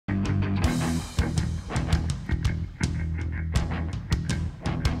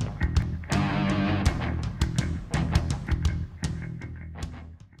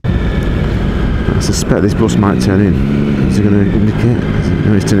suspect this bus might turn in. Is it going to indicate?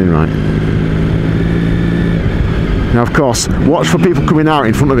 No, it's turning right. Now, of course, watch for people coming out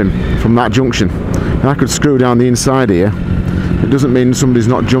in front of him from that junction. And I could screw down the inside here. It doesn't mean somebody's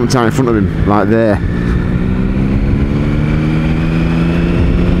not jumped out in front of him, like there.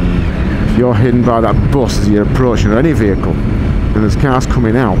 If you're hidden by that bus as you're approaching, or any vehicle, and there's cars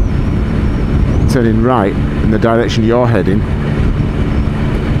coming out, turning right in the direction you're heading,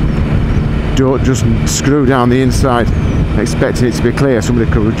 don't just screw down the inside expecting it to be clear. Somebody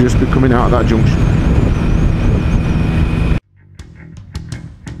could just be coming out of that junction.